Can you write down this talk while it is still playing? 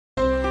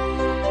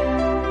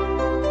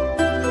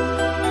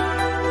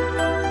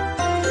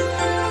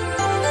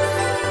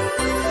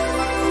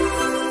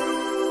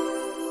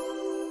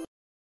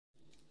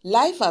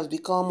Life has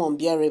become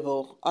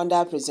unbearable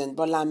under President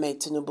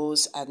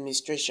Tinubu's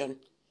administration.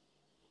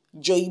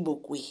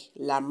 Igbokwe,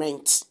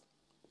 Laments.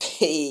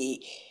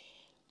 Hey,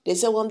 they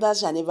say wonders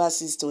shall never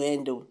cease to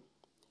end.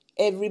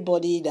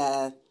 Everybody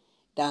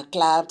that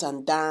clapped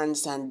and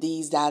danced and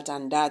this, that,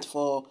 and that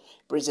for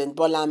President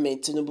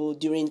Tinubu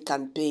during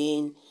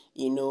campaign,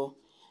 and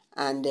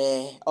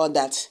all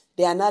that,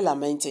 they are now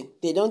lamenting.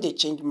 They don't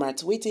change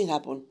math. Wetin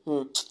happen?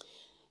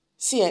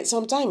 See,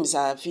 sometimes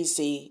I feel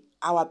say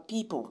our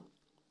people,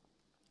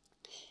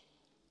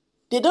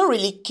 they don't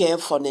really care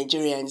for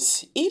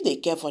Nigerians. If they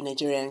care for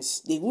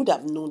Nigerians, they would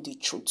have known the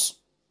truth.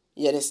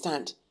 You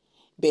understand?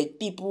 But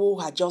people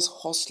are just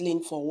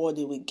hustling for what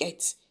they will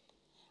get.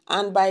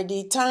 And by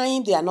the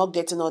time they are not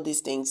getting all these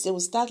things, they will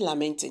start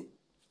lamenting.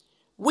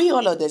 We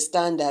all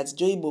understand that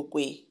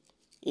Igbokwe,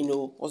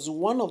 was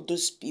one of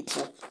those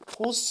people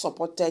who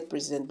supported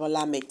President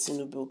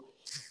Tinubu.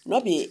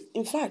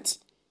 In fact,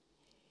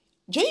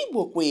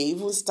 Igbokwe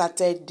even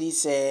started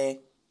this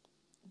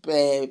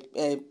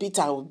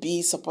Peter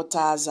Obi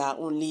supporters are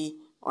only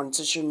on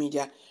social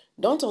media.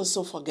 Don't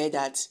also forget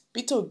that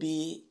Peter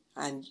Obi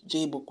and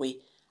Igbokwe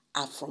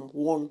are from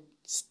one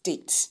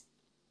state.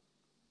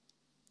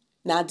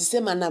 Now the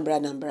same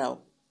Anambra,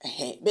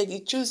 but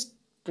he chose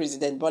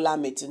President Bola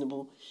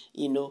Tinubu,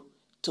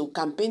 to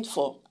campaign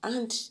for,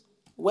 and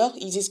well,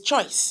 it's his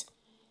choice.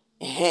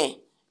 It's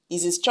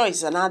his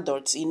choice. An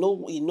adult, he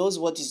knows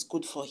what is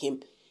good for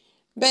him.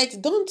 But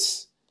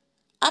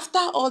after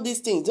all these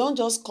things, don't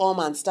just come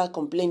and start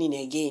complaining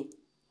again.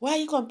 Why are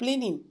you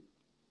complaining?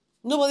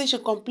 Nobody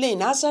should complain.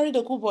 Asari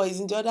the cool boy is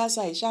in the other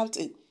side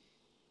shouting.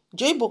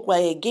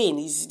 Igbokwe again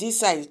is this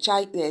side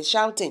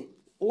shouting.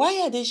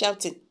 Why are they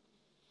shouting?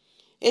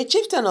 A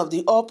chieftain of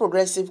the All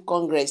Progressive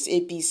Congress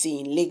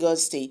APC in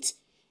Lagos State,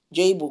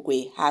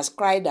 Igbokwe, has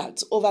cried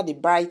out over the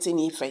brightening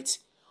effect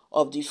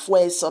of the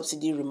fuel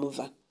subsidy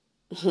removal.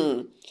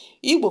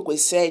 Igbokwe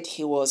said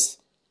he was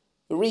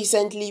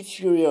recently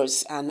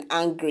furious and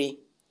angry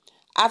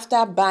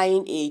after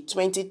buying a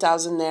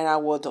 20,000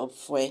 naira worth of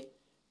fuel,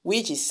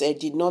 which he said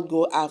did not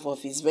go half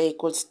of his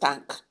vehicle's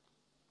tank.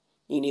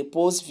 In a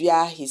post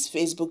via his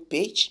Facebook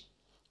page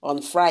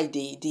on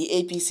Friday, the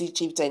APC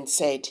chieftain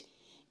said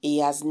he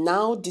has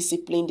now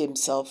disciplined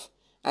himself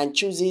and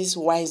chooses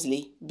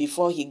wisely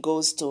before he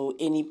goes to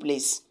any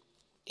place.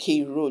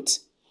 He wrote,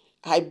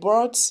 "I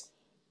bought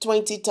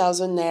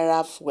 20,000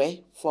 naira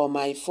fuel for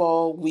my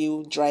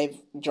four-wheel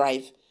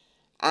drive,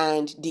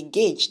 and the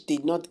gauge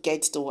did not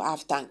get to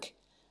half tank.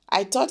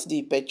 I thought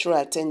the petrol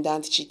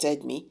attendant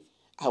cheated me.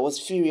 I was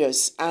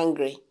furious,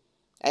 angry.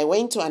 I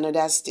went to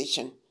another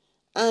station,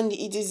 and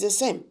it is the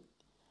same.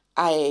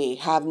 I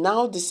have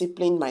now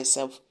disciplined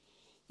myself.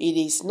 It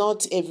is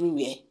not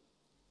everywhere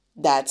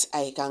that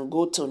I can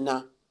go to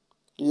now.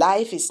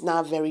 Life is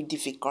now very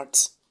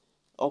difficult."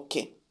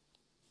 Okay.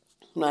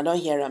 No, I don't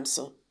hear him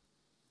so.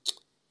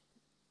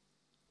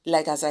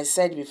 Like as I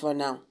said before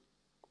now,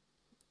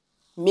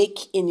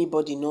 make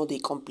anybody know they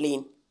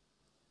complain.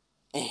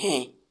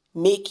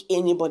 Make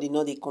anybody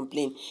know they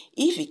complain.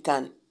 If you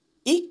can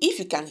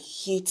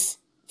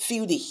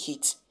feel the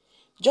heat,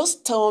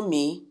 just tell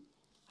me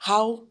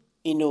how,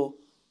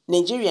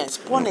 Nigerians,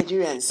 poor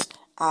Nigerians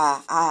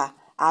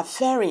are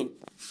faring.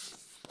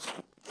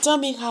 Tell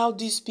me how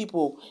these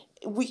people,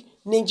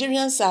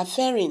 Nigerians are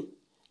faring.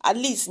 At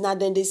least now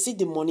then they see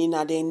the money,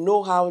 now they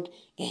know how.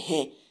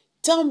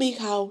 Tell me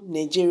how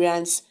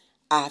Nigerians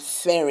are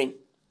faring.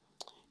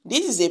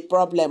 This is a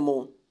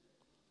problem.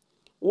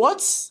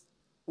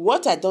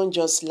 What I don't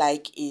just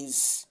like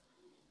is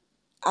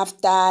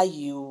after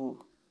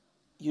you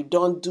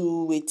don't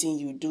do wetin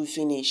you do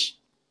finish.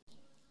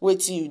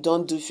 Wetin you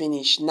don't do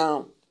finish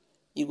now,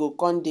 you go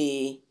come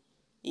dey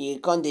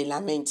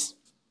lament.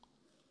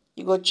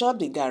 You go chop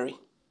the garri.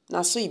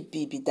 Now so it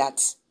be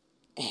that.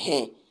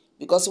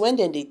 Because when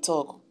then they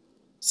talk,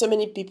 so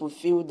many people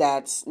feel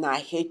that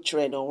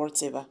hatred or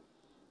whatever.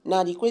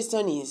 Now the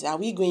question is, are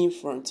we going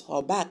front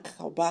or back,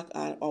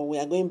 or we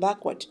are going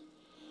backward?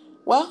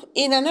 Well,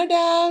 in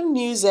another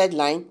news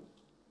headline,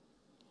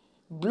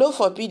 blow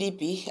for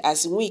PDP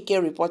as Wike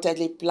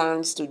reportedly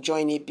plans to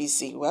join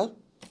APC. Well,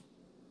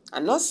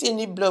 I'm not seeing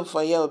any blow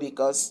for you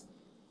because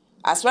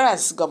as far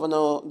as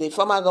the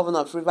former governor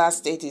of Rivers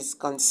State is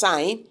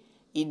concerned,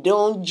 he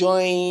don't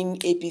join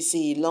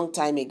APC a long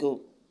time ago.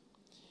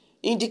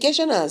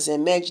 Indication has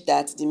emerged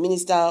that the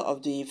Minister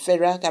of the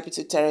Federal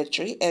Capital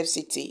Territory,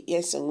 FCT,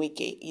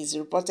 Wike, is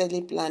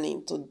reportedly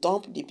planning to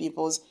dump the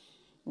People's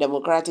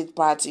Democratic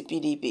Party,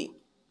 PDP.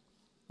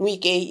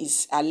 Wike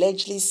is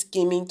allegedly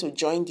scheming to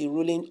join the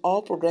ruling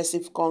All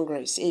Progressive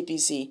Congress,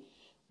 APC,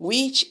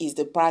 which is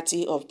the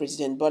party of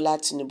President Bola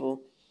Tinubu,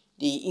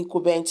 the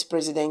incumbent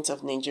president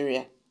of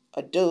Nigeria.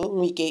 Although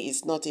Wike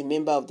is not a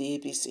member of the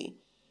APC,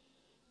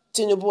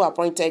 Tinubu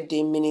appointed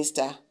the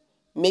minister,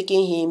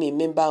 making him a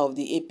member of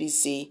the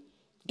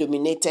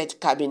APC-dominated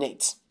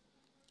cabinet.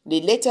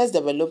 The latest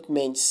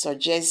development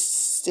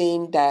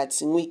suggesting that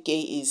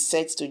Wike is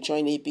set to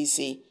join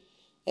APC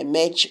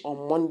emerged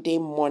on Monday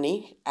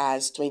morning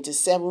as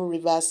 27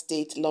 Rivers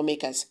State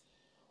lawmakers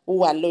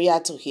who are loyal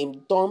to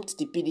him dumped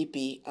the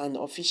PDP and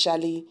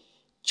officially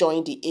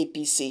joined the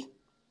APC.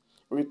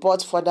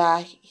 Report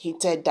further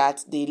hinted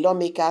that the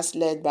lawmakers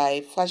led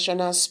by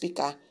factional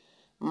Speaker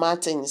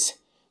Martins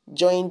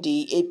joined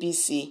the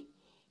APC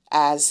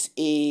as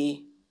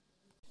a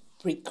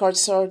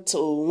precursor to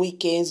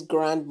Wike's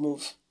grand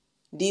move.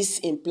 This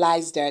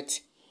implies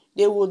that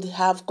they would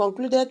have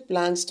concluded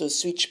plans to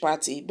switch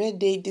party, but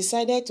they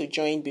decided to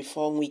join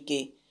before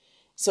Wike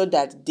so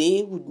that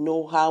they would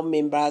know how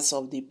members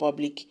of the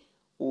public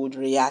would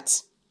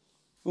react.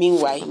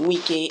 Meanwhile,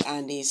 Wike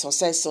and his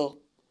successor,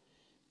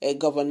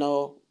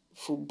 Governor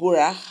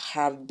Fubura,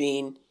 have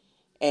been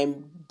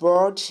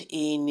embroiled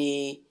in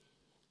a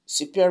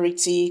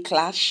superiority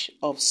clash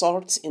of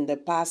sorts in the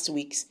past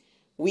weeks,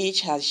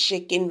 which has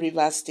shaken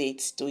Rivers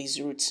State to its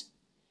roots.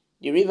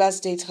 The Rivers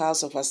State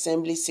House of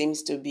Assembly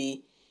seems to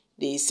be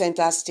the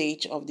center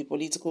stage of the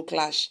political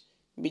clash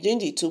between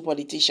the two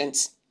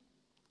politicians,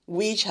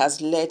 which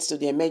has led to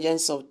the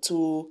emergence of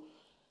two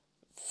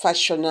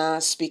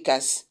factional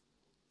speakers,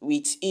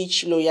 with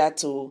each loyal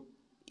to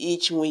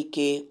each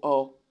Wike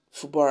or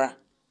Fubara.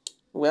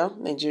 Well,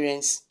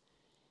 Nigerians,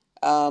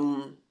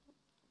 to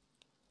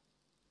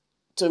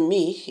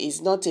me,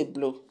 it's not a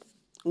blow.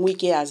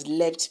 Wike has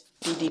left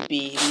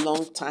PDP a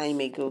long time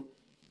ago.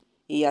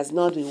 He has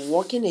been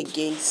working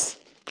against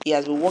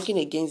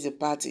the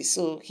party,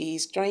 so he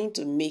is trying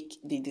to make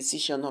the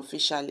decision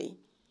officially.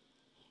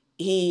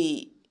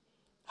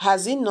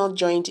 Has he not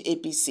joined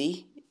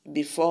APC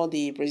before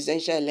the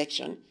presidential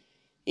election?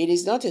 It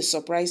is not a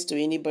surprise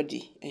to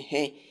anybody.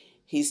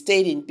 He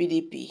stayed in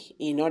PDP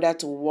in order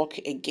to work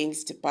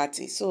against the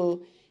party.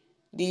 So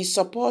the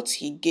support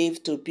he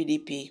gave to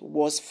PDP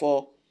was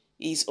for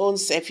his own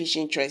selfish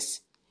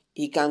interests.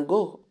 He can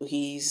go.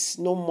 He is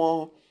no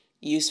more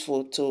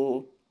useful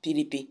to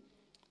PDP.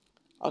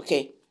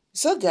 Okay,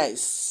 so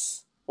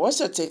guys,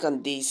 what's your take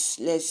on this?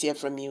 Let's hear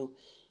from you.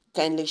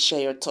 Kindly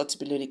share your thoughts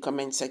below the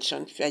comment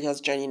section. If you are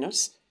just joining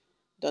us,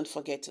 don't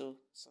forget to